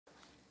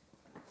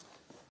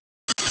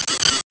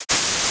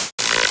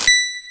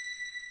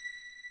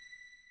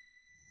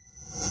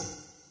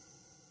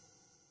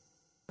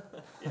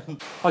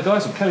Hi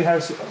guys, I'm Kelly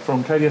Harris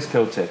from KDS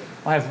Keltec.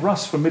 I have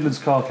Russ from Midlands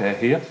Car Care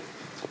here.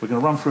 We're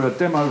going to run through a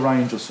demo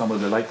range of some of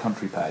the Lake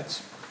Country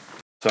pads.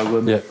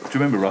 So, do you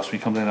remember, Russ, when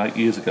you come down 8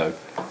 years ago?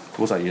 It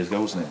was 8 years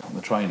ago, wasn't it, on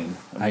the training?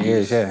 8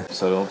 years, yeah.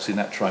 So obviously in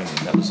that training,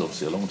 that was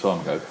obviously a long time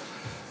ago.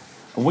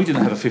 And we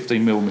didn't have a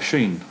 15mm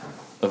machine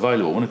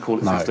available. I want to call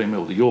it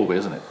 15mm, the your way,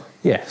 isn't it?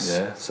 Yes.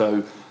 Yeah,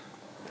 so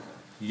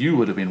you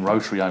would have been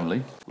rotary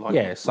only. Like,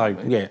 yeah, so,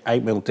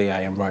 8mm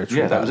DA and rotary.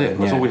 Yeah, that was it.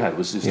 That's all we had,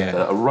 was just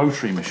a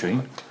rotary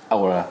machine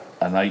or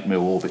an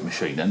 8mm orbit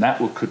machine. And that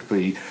could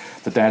be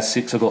the DAS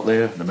 6 I got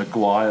there, the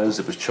Maguires,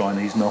 there was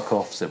Chinese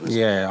knockoffs. There was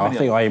I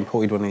think I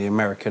imported one of the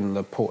American,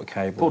 the porter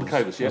cables. Porter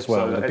cables, yeah. As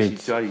well, so a big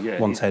Jay,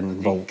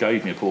 110 volt. He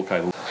gave me a porter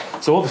cable.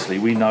 So obviously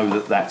we know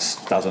that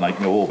does an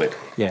 8mm orbit.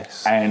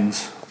 Yes. And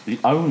the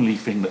only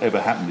thing that ever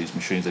happened with these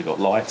machines, they got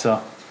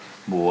lighter,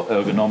 more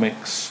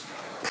ergonomics,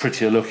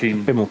 prettier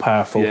looking. A bit more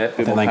powerful. Yeah,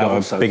 then they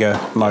got a bigger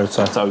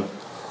motor. So,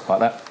 like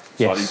that.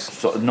 Yes.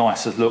 Sort of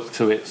nicer look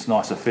to it, it's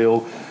nicer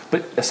feel.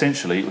 But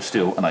essentially it was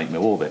still an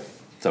 8mm orbit.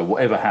 So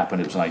whatever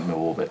happened, it was an 8mm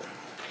orbit.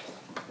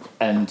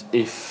 And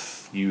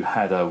if you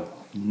had a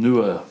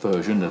newer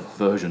version, the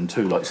version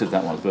 2, like you said,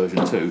 that one was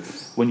version 2,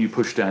 when you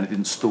pushed down, it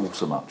didn't stall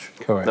so much.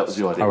 Correct. That was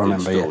the idea. I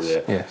remember, stall,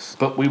 yes.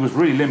 But we was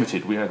really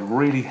limited. We had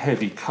really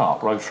heavy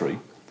cut rotary,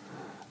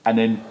 and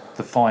then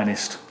the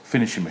finest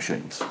finishing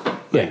machines.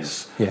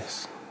 Yes,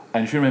 yes.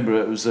 And if you remember,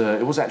 it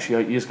was actually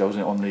 8 years ago,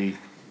 wasn't it, on the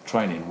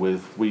training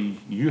with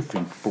you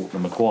think brought the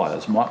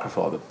Maguires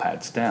microfiber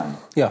pads down.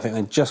 Yeah, I think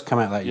they just come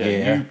out that year.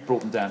 Yeah, you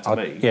brought them down to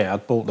me. Yeah,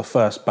 I'd bought the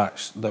first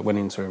batch that went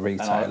into a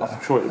retailer. And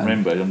I'm sure you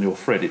remember on your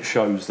thread it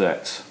shows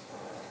that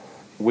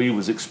we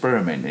was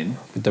experimenting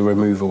with the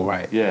removal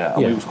rate. Yeah,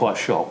 and we was quite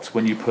shocked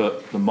when you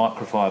put the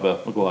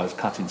microfiber Maguire's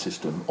cutting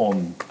system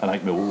on an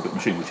 8mm orbit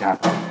machine, which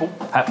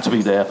happened to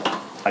be their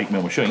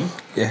 8mm machine.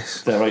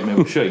 Yes. Their 8mm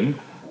machine.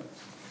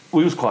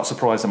 We was quite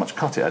surprised how much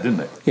cut it had, didn't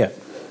it? Yeah.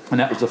 And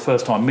that was the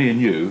first time me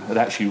and you had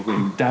actually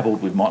been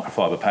dabbled with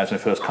microfiber pads when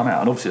they first come out.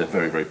 And obviously they're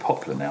very, very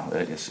popular now.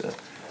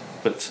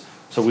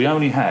 So we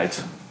only had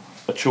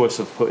a choice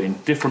of putting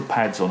different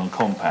pads on and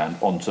compound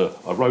onto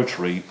a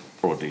rotary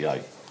or a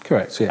DA.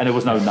 Correct, yeah. And there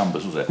was no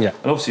numbers, was it? Yeah.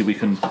 And obviously we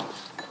can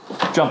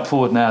jump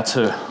forward now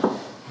to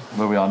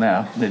where we are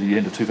now, near the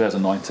end of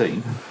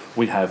 2019.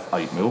 We have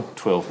 8mm,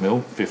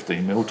 12mm,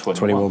 15mm,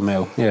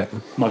 21mm, yeah.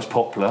 Most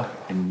popular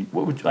in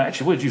what would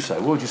you say?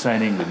 What would you say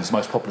in England is the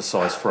most popular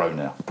size throw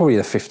now? Probably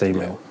the 15mm.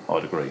 Yeah,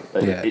 I'd agree.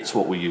 Yeah. It's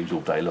what we use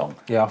all day long.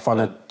 Yeah, I find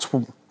a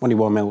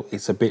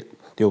 21mm,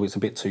 the orbit's a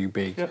bit too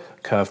big.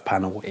 Yep. Curved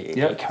panel,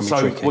 it can be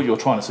so tricky. What you're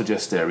trying to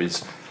suggest there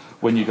is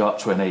when you go up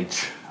to an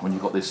edge, when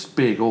you've got this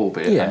big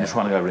orbit and you're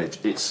trying to go over edge,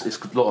 it's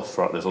a lot of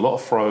throw. There's a lot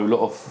of throw, a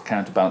lot of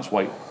counterbalance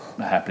weight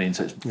happening,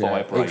 so it's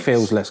vibrates. It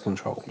feels less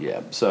controlled.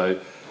 Yeah,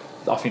 so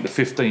I think the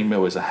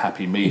 15mm is a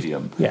happy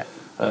medium. Yeah.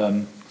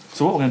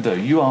 So what we're going to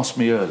do, you asked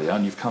me earlier,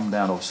 and you've come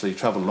down, obviously,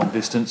 travelled a long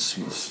distance,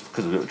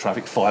 because of the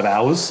traffic, 5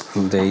 hours.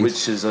 Indeed.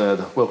 Which is,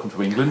 welcome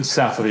to England,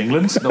 south of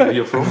England, not where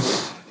you're from.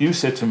 You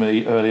said to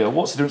me earlier,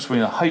 what's the difference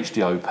between a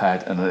HDO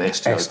pad and an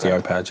SDO pad?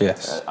 SDO pad,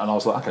 yes. And I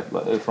was like, okay,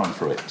 let's run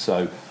through it.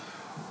 So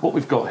what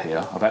we've got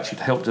here, I've actually,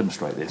 to help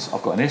demonstrate this,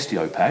 I've got an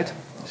SDO pad.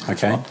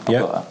 Okay, I've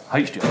got a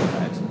HDO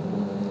pad,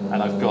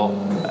 and I've got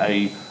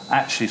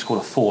actually it's called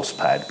a force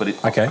pad, but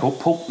I've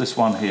pulled this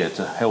one here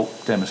to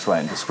help demonstrate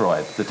and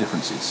describe the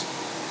differences.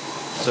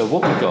 So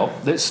what we've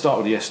got, let's start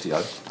with the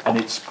SDO, and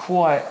it's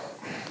quite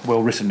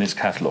well written in its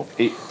catalogue.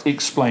 It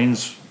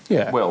explains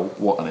well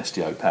what an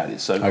SDO pad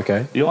is. So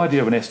the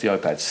idea of an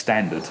SDO pad,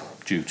 standard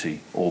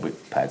duty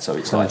orbit pad, so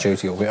it's standard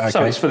duty orbit. Okay.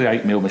 So it's for the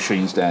 8mm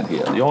machines down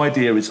here. The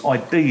idea is,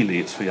 ideally,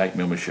 it's for the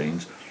 8mm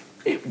machines.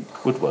 It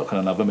would work on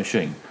another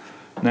machine.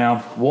 Now,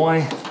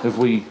 why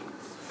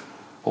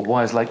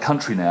has Lake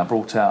Country now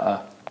brought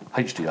out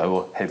a HDO,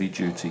 or heavy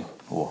duty,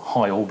 or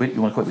high orbit?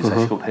 You want to call it? It's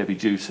actually called heavy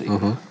duty.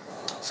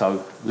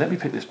 So let me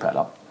pick this pad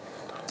up.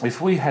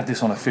 If we had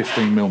this on a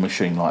 15mm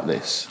machine like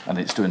this, and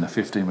it's doing the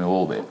 15mm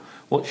orbit,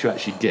 what you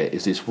actually get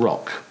is this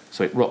rock.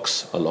 So it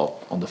rocks a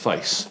lot on the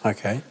face.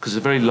 Okay. Because it's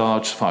a very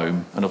large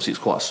foam, and obviously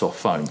it's quite a soft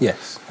foam.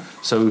 Yes.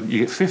 So you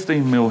get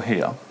 15mm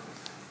here.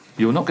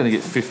 You're not going to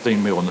get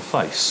 15mm on the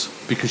face,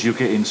 because you're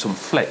getting some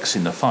flex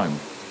in the foam.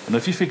 And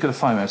if you think of the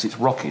foam as it's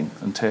rocking,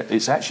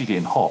 it's actually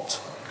getting hot.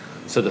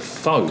 So the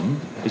foam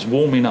is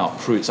warming up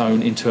through its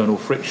own internal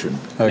friction.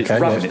 It's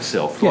rubbing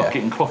itself, like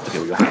getting cloth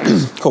together with your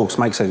hands. Of course,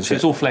 makes sense. So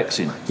it's all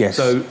flexing. Yes.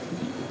 So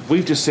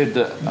we've just said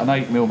that an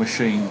 8mm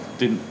machine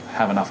didn't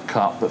have enough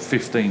cut, but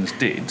 15s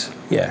did.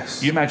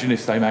 Yes. You imagine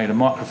if they made a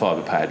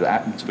microfiber pad that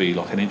happened to be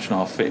like 1.5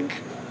 inches thick.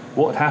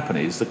 What would happen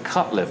is the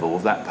cut level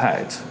of that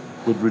pad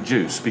would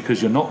reduce,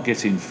 because you're not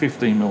getting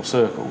 15mm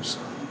circles.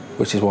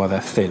 Which is why they're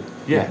thin.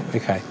 Yeah.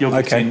 Okay.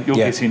 You're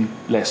getting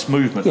less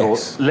movement, or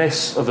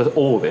less of an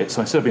orbit.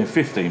 So instead of being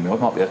 15mm, it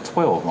might be a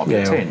 12, it might be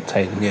a 10.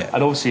 10, yeah.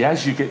 And obviously,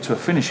 as you get to a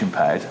finishing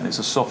pad, and it's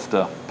a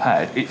softer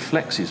pad, it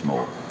flexes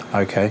more.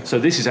 Okay. So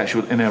this is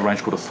actually in our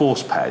range called a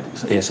force pad.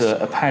 It's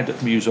a pad that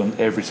can be used on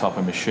every type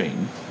of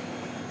machine.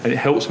 And it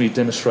helps me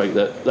demonstrate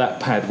that that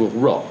pad will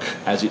rock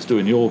as it's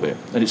doing the orbit,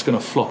 and it's going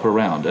to flop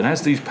around. And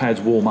as these pads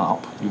warm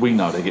up, we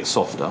know they get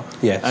softer.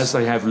 Yes. As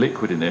they have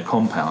liquid in their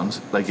compounds,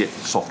 they get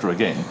softer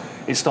again.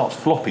 It starts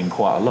flopping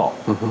quite a lot.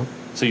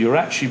 So you're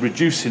actually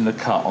reducing the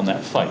cut on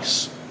that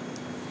face.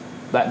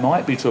 That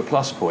might be to a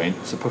plus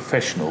point to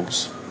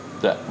professionals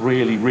that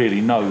really,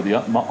 really know the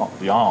art.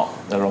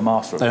 They're a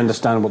master of it. They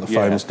understand what the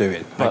foam's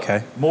doing. But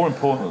okay. more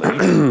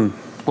importantly,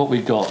 what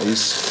we've got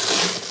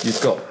is you've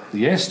got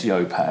the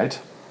SDO pad.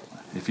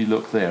 If you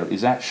look there,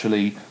 is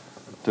actually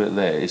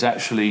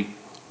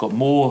got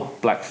more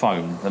black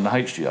foam than the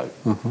HDO.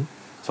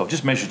 So I've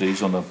just measured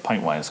these on the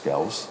paint weighing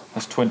scales.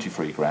 That's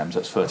 23 grams,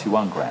 that's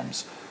 31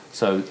 grams.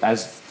 So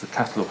as the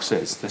catalogue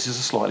says, this is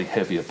a slightly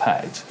heavier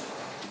pad.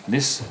 And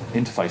this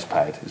interface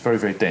pad is very,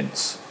 very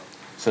dense.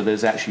 So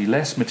there's actually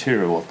less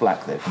material of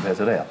black there compared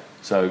to there.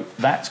 So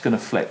that's going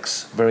to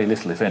flex very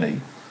little, if any.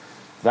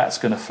 That's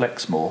going to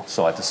flex more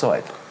side to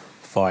side.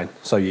 Fine.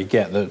 So you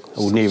get the,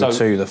 or nearer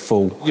to the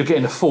full... You're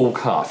getting the full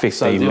cut. 15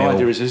 so the mil.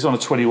 idea is, if it's on a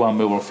 21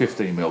 mil or a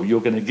 15 mil,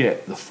 you're going to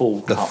get the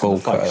full cut. The full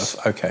face.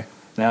 Okay.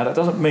 Now, that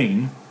doesn't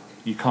mean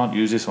you can't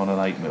use this on an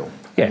 8 mil.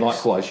 Yes.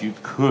 Likewise, you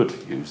could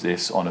use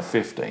this on a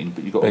 15,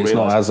 but you've got to realise... it's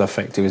not as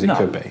effective as it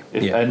could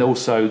be. And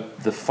also,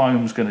 the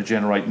foam's going to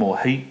generate more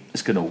heat.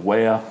 It's going to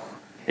wear.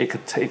 It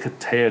could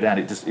tear down.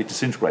 It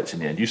disintegrates in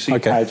the end. You see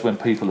pads when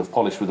people have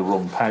polished with the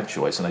wrong pad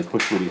choice and they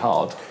push really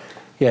hard.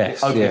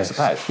 Yes, opens the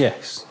pad.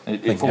 Yes. I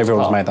think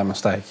everyone's made that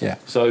mistake, yeah.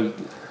 So,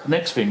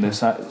 next thing,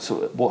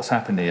 what's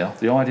happened here,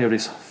 the idea of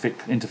this thick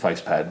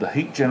interface pad, the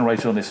heat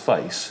generated on this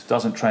face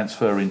doesn't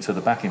transfer into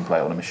the backing plate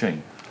on the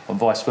machine, and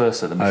vice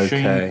versa. The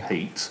machine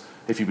heat,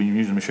 if you've been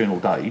using the machine all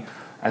day,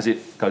 as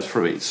it goes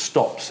through it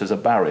stops as a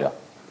barrier.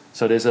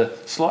 So there's a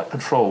slight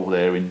control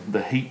there in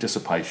the heat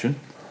dissipation.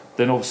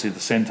 Then obviously the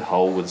centre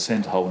hole, with the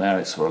centre hole now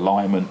it's for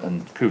alignment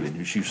and cooling,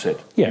 as you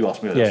said. Yeah. You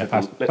asked me earlier.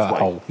 Let's wait.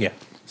 Hole, yeah.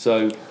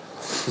 So...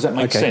 does that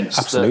make sense?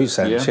 Absolute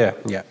sense,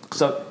 yeah.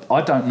 So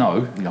I don't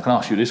know, I can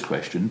ask you this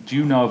question, do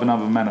you know of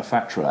another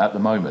manufacturer at the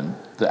moment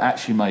that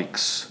actually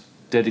makes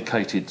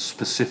dedicated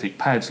specific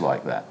pads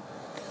like that?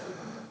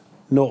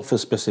 Not for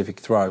specific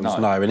throws,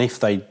 no. And if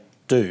they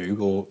do,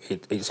 or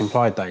it's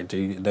implied they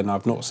do, then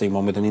I've not seen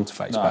one with an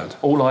interface pad.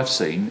 All I've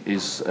seen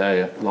is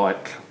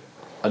like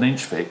an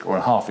inch thick or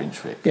a half inch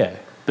thick. Yeah.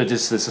 But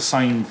there's the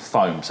same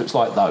foam, so it's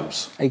like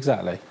those.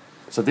 Exactly.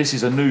 So this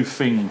is a new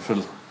thing for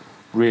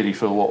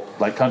what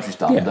Lake Country's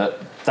done,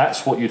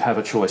 that's what you'd have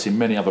a choice in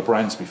many other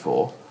brands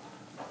before,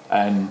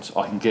 and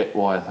I can get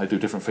why they do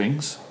different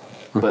things,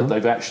 but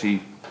they've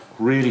actually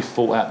really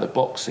thought out the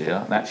box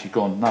here and actually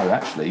gone, no,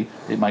 actually,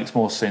 it makes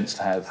more sense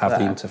to have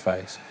the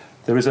interface.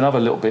 There is another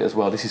little bit as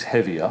well, this is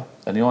heavier,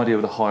 and the idea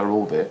of the higher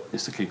orbit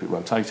is to keep it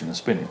rotating and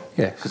spinning,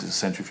 because it's a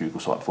centrifugal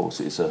side force,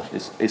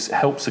 it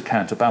helps to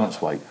counterbalance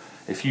weight.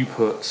 If you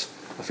put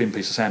a thin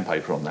piece of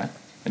sandpaper on that,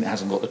 and it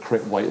hasn't got the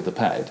correct weight of the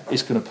pad,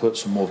 it's going to put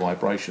some more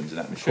vibrations in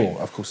that machine.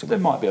 Of course it will. There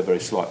might be a very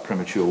slight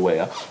premature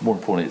wear. More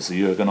importantly, it's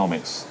the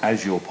ergonomics.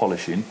 As you're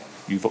polishing,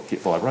 you get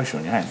vibration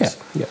on your hands.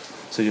 Yeah.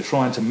 So you're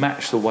trying to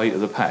match the weight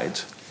of the pad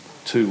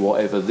to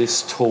whatever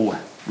this tool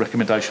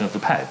recommendation of the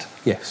pad.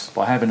 Yes.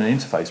 By having an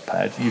interface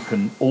pad, you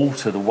can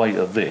alter the weight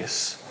of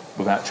this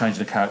without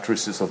changing the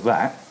characteristics of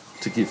that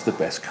to give the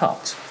best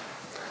cut.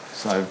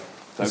 So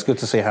it's good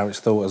to see how its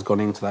thought has gone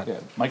into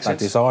that, makes that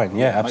design.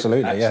 Yeah,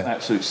 absolutely.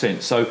 Absolute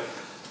sense. So,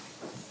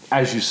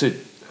 as you said,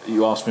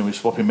 you asked me, we were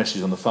swapping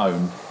messages on the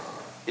phone.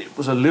 It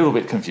was a little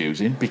bit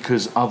confusing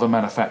because other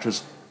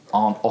manufacturers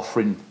aren't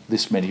offering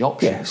this many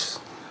options. Yes.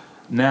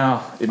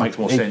 Now it makes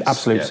more sense.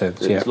 Absolute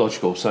sense. It's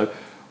logical. So,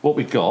 what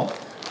we got,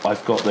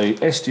 I've got the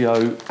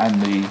SDO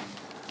and the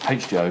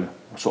HDO,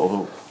 sort of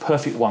a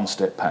perfect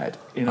one-step pad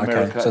in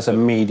America. So it's a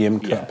medium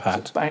cut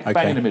pad. So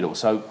bang in the middle.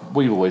 So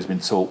we've always been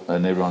taught,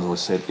 and everyone's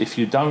always said, if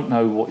you don't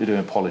know what you're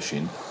doing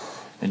polishing,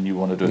 and you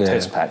want to do a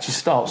test patch, you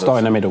start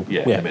in the middle.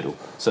 In the middle.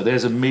 So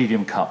there's a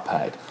medium cut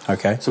pad.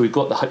 Okay. So we've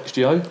got the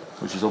HDO,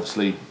 which is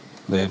obviously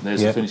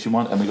there's the finishing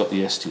one, and we've got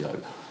the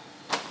SDO.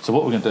 So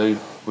what we're going to do,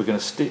 we're going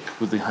to stick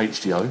with the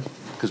HDO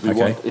because we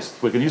want,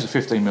 if we're going to use a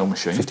 15mm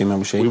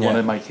machine, we want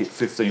to make it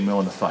 15mm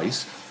on the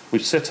face.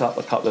 We've set up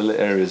a couple of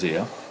little areas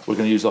here. We're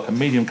going to use like a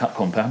medium cut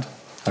compound.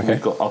 Okay.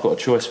 I've got a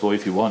choice for you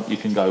if you want. You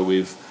can go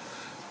with,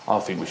 I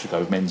think we should go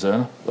with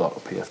Menzerner, like a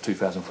PF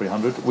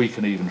 2300. We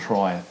can even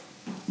try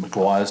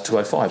Maguire's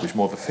 205, which is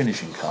more of a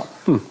finishing cut.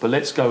 But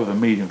let's go with a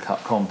medium cut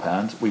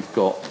compound. We've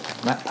got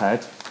that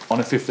pad on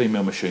a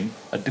 15mm machine,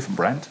 a different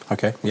brand.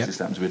 Okay, yeah. This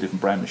happens to be a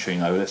different brand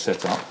machine over there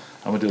set up.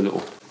 And we'll do a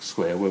little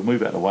square. We'll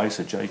move out of the way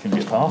so Jay can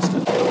get past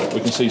it.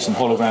 We can see some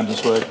holograms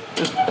as well.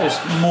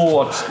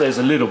 There's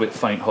a little bit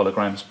faint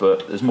holograms,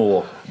 but there's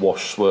more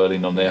wash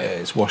swirling on there. Yeah,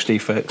 it's wash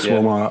defects,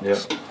 small marks.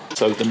 Yeah.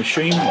 So the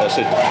machine, as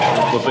I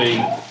said, will be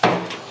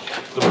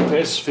the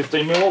repairs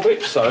 15mm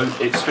orbit, so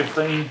it's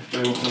 15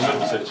 mil to the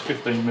middle, so it's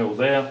 15mm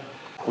there.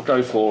 We'll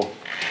go for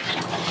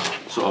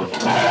sort of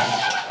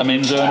a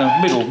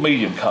Menzerner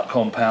medium cut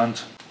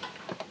compound,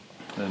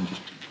 and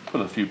just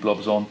put a few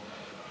blobs on.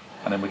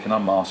 and then we can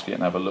unmask it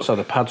and have a look. So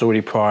the pad's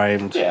already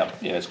primed. Yeah,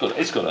 it's got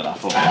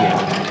enough of it. Yeah.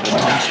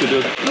 I'm just going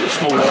to do a little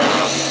small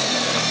area.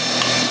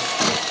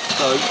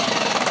 So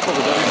what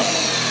we're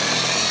doing.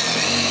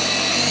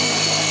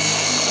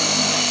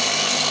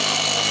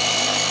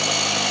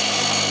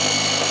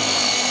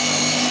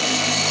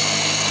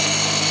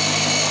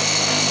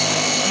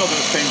 I'm not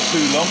going to spend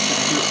too long,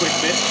 just do a quick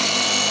bit.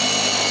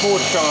 More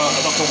to show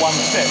like a one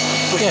step.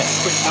 Quick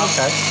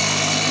okay.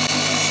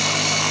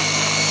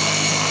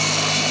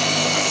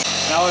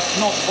 Now, I'm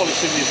not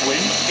polishing this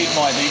wing, it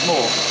might need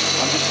more.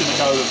 I'm just going to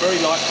go with very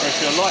light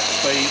pressure, light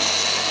speed.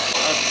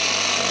 A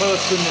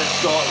person that's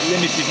got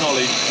limited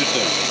knowledge just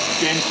do.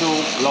 Gentle,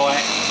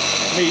 light,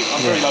 me,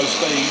 I'm very low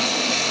speed.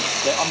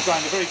 I'm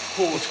going very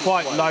cautious. It's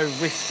quite low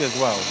risk as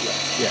well.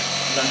 Yeah.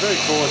 I'm very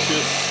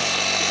cautious.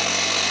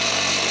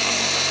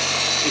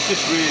 It's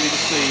just really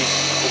to see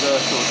with a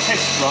sort of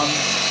test run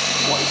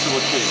what it's to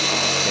achieve.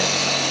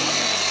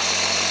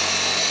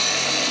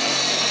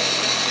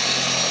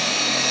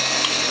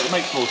 It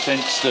makes more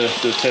sense to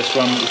do a test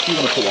run. If you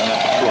want to put that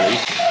out for free,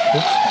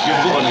 you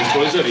haven't got one of these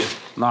toys, have you?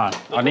 No,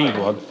 I need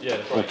one.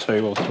 Yeah, or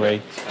two or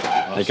three.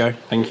 There you go,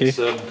 thank you.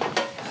 So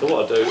what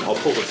I'll do, I'll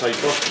pull the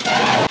tape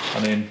off,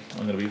 and then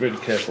I'm going to be really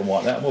careful and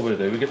wipe that. And what we're going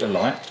to do, we get the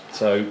light.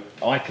 So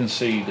I can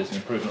see there's an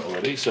improvement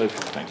already. So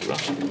thank you,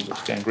 Russ.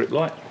 Scan grip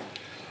light.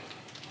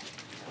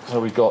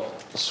 So we've got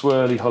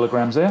swirly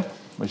holograms there,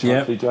 which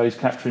hopefully Jay's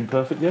capturing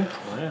perfectly.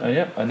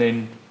 Yeah. And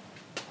then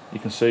you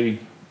can see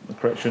the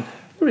correction.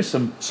 There is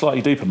some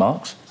slightly deeper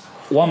marks.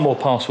 One more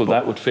pass with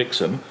that would fix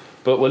them,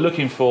 but we're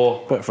looking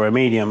for... But for a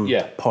medium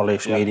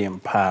polish, medium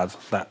pad,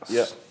 that's...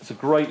 Yeah, it's a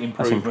great improvement.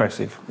 That's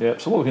impressive. Yeah,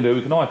 so what we can do,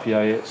 we can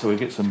IPA it, so we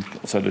get some...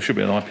 So there should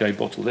be an IPA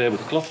bottle there with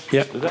a cloth.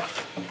 Yeah. Do that.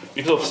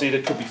 Because obviously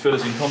there could be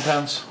fillers in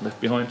compounds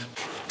left behind.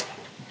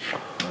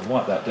 I'll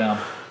wipe that down.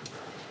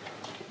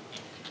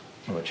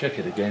 I'll check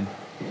it again.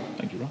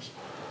 Thank you, Ross.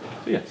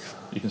 So yeah,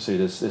 you can see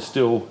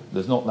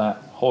there's not that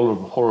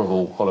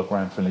horrible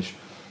hologram finish.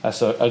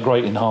 That's a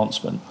great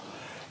enhancement.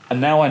 And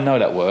now I know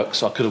that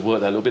works. I could have worked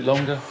that a little bit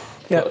longer,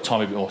 put a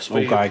tiny bit more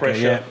speed,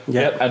 pressure,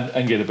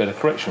 and get a better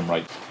correction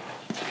rate.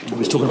 We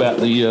was talking about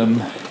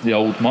the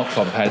old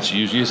microfiber pads you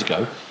used years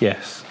ago.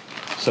 Yes.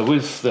 So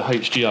with the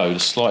HDO,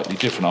 it's slightly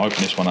different. I'll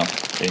open this one up.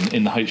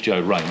 In the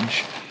HDO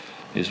range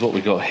is what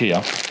we got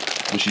here,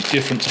 which is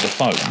different to the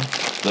foam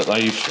that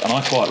they've. And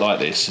I quite like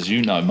this, as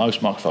you know, most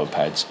microfiber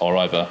pads are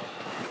either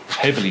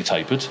heavily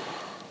tapered,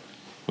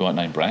 we won't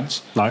name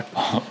brands,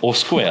 or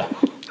square.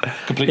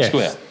 Completely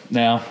square.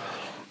 Now,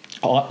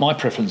 my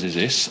preference is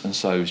this, and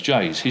so is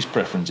Jay's. His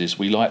preference is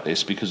we like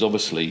this because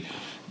obviously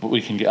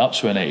we can get up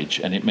to an edge,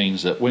 and it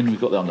means that when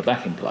we've got that on the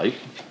backing plate,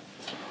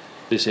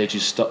 this edge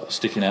is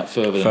sticking out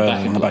further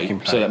than the backing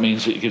plate. So that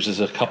means that it gives us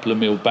a couple of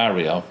mil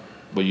barrier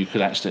where you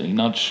could accidentally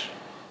nudge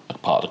a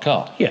part of the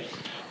car. Yeah.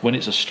 When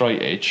it's a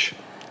straight edge,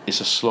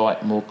 it's a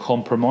slight more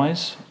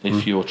compromise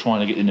if you're trying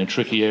to get in the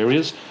tricky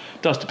areas.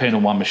 It does depend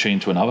on one machine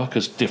to another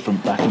because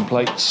different backing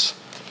plates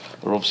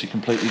are obviously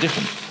completely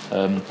different.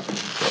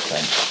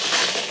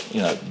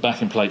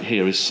 Backing plate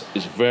here is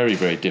very,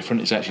 very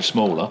different. It's actually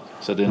smaller,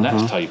 so then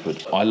that's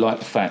tapered. I like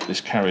the fact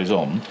this carries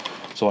on,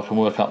 so I can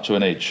work up to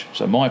an edge.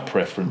 So my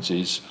preference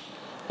is,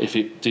 if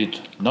it did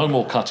no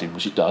more cutting,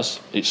 which it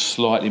does, it's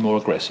slightly more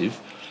aggressive.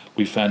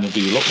 We found it to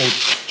be a lot more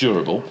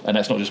durable, and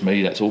that's not just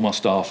me, that's all my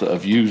staff that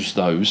have used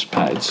those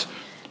pads.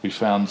 We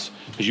found,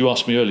 because you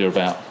asked me earlier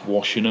about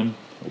washing them,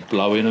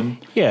 blowing them.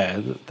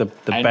 Yeah, the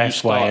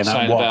best way and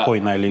at what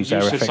point they lose their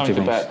effectiveness. You said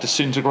something about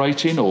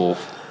disintegrating or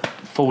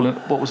falling.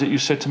 What was it you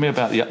said to me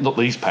about not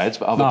these pads,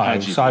 but other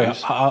pads you've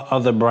used?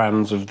 Other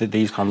brands of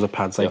these kinds of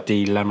pads, they've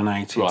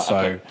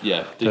delaminated,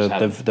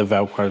 the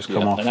Velcro's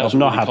come off. I've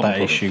not had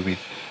that issue with...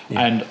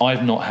 And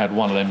I've not had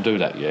one of them do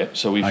that yet,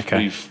 so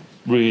we've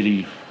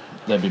really...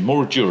 They've been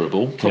more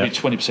durable, probably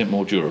 20%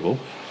 more durable,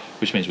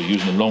 which means we're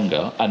using them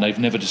longer, and they've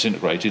never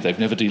disintegrated, they've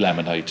never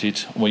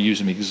delaminated, and we're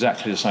using them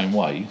exactly the same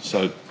way,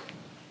 so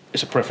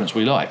it's a preference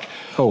we like.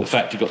 Cool. The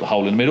fact you've got the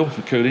hole in the middle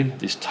for cooling,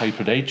 this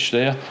tapered edge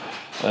there,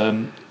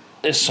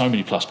 there's so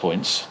many plus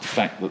points. The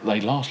fact that they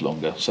last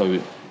longer,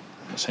 so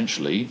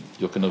essentially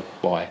you're going to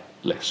buy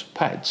less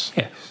pads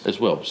as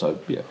well. So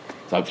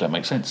hopefully that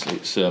makes sense.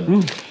 It's so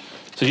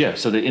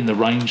in the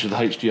range of the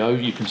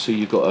HDO, you can see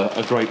you've got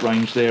a great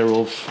range there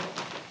of.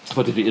 If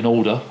I did it in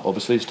order,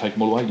 obviously, to take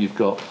them all away, you've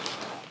got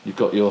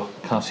your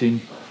cutting,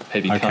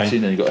 heavy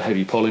cutting, and you've got a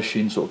heavy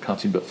polishing, sort of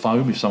cutting, but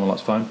foam, if someone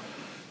likes foam.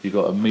 You've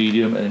got a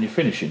medium, and then you're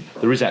finishing.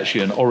 There is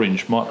actually an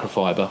orange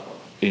microfiber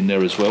in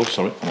there as well.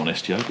 Sorry, I'm on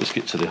STO. Let's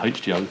get to the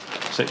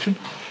HDO section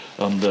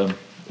on the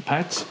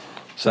pads.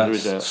 So there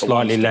is a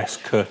slightly less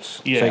cut.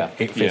 So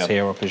it fits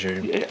here, I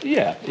presume.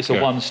 Yeah, it's a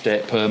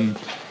one-step.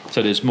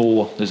 So there's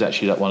more. There's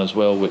actually that one as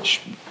well,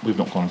 which we've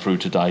not gone through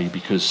today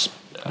because...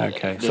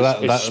 Okay, so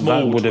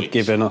that would have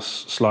given us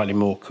slightly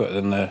more cut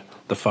than the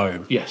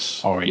foam.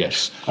 Yes. Orange.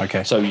 Yes.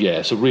 Okay. So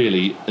so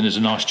really, and there's a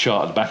nice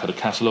chart at the back of the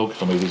catalogue.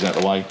 If I move this out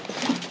of the way,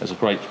 there's a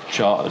great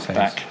chart at the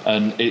back,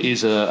 and it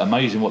is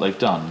amazing what they've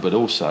done. But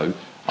also,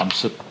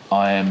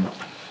 I am.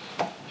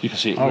 You can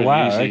see it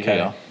really easily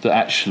here. That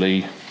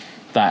actually,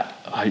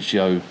 that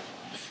HDO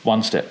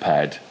one-step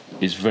pad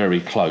is very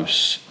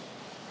close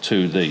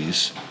to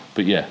these.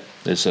 But yeah,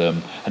 there's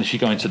and if you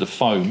go into the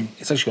foam,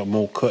 it's actually got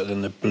more cut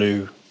than the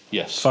blue.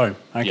 Yes. Foam.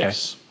 Okay.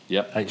 Yes.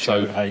 Yep. HDO,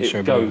 So it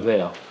would go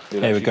there.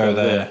 There we go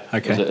there.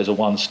 Okay. As a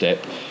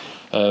one-step.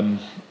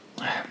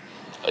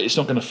 It's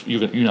not going to. You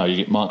get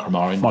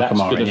micromarine. That's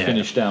going to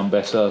finish down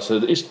better. So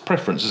it's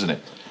preference, isn't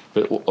it?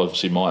 But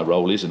obviously my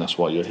role is, and that's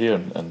why you're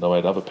here, and the way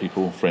that other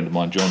people, a friend of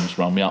mine, John's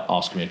run me up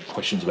asking me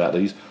questions about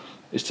these,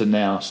 is to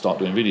now start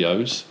doing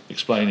videos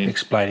explaining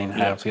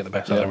how to get the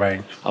best out of the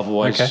range.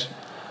 Otherwise,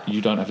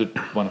 you don't have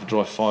to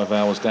drive 5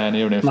 hours down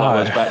here and then 5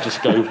 hours back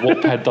just to go,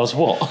 what pad does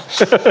what?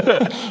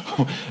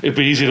 It'd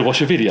be easier to watch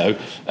a video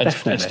and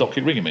stop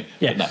keep ringing me.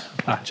 Yeah.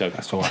 But no, joking.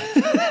 That's all right.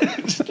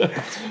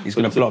 He's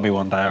going to block me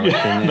one day, I reckon.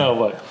 Yeah. No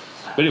way.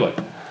 But anyway,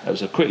 that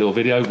was a quick little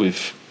video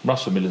with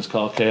Russ from Midlands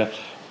Car Care.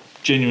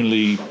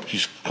 Genuinely,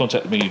 just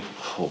contacted me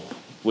a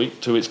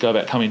week, 2 weeks ago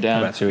about coming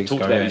down. About 2 weeks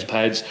talked ago, about these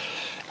pads.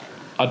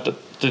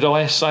 Did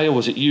I say, or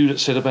was it you that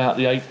said about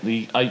the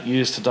 8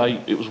 years to date?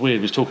 It was weird.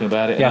 We was talking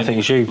about it. Yeah, I think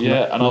it's you.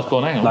 Yeah, and I've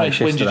gone, hang on,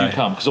 when did you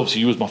come? Because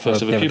obviously you was my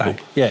first ever pupil.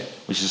 Yeah.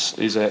 Which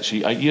is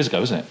actually 8 years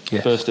ago, isn't it?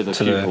 Yes. First ever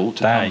pupil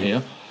to come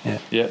here. Yeah.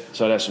 Yeah.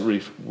 So that's a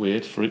really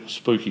weird,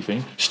 spooky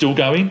thing. Still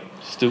going,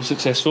 still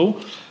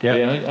successful. Yeah.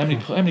 Yeah.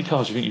 How many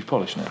cars do you think you've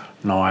polished now?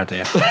 No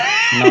idea.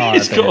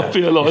 It's got to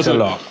be a lot. It's a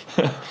lot.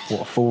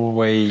 What, a full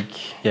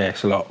week? Yeah,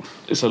 it's a lot.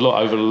 It's a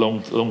lot over a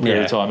long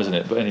period of time, isn't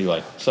it? But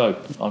anyway,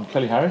 so I'm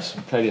Kelly Harris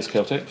from KDS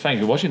Caltech. Thank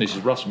you for watching. This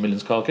is Russ from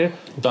Midlands Car Care.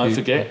 Don't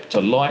forget to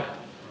like,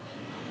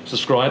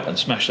 subscribe, and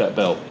smash that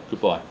bell.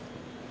 Goodbye.